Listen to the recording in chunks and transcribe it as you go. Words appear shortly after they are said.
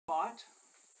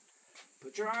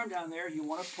Put your arm down there. You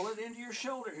want to pull it into your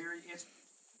shoulder here.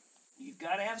 You've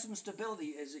got to have some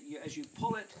stability as you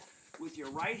pull it with your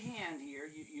right hand here.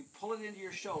 You pull it into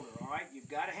your shoulder, all right? You've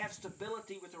got to have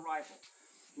stability with the rifle.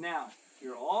 Now,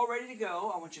 you're all ready to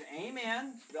go. I want you to aim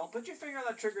in. Don't put your finger on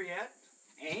that trigger yet.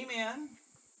 Aim in.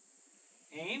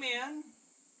 Aim in.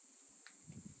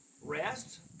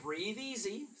 Rest. Breathe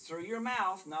easy through your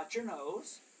mouth, not your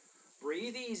nose.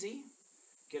 Breathe easy.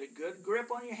 Get a good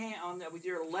grip on your hand, with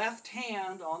your left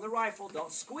hand on the rifle.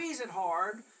 Don't squeeze it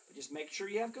hard, but just make sure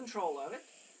you have control of it.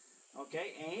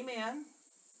 Okay, aim in.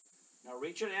 Now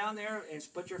reach it down there and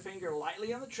put your finger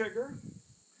lightly on the trigger.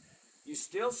 You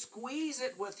still squeeze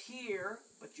it with here,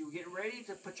 but you get ready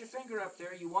to put your finger up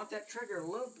there. You want that trigger a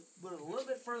little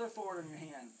bit further forward in your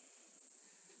hand,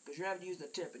 because you're having to use the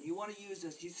tip. And you want to use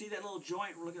this. You see that little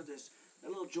joint? Look at this. That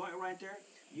little joint right there?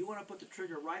 You want to put the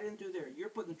trigger right in through there. You're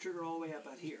putting the trigger all the way up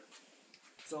out here.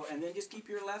 So, and then just keep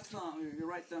your left thumb, your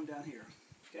right thumb down here.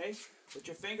 Okay? Put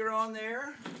your finger on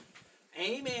there.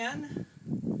 Aim in.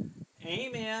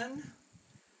 Aim in.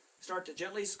 Start to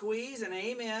gently squeeze and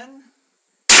aim in.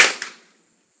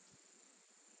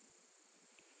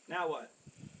 Now what?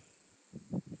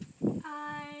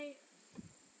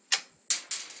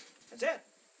 That's it.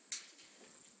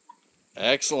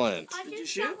 Excellent. I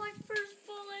just shot my first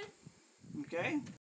bullet. Okay.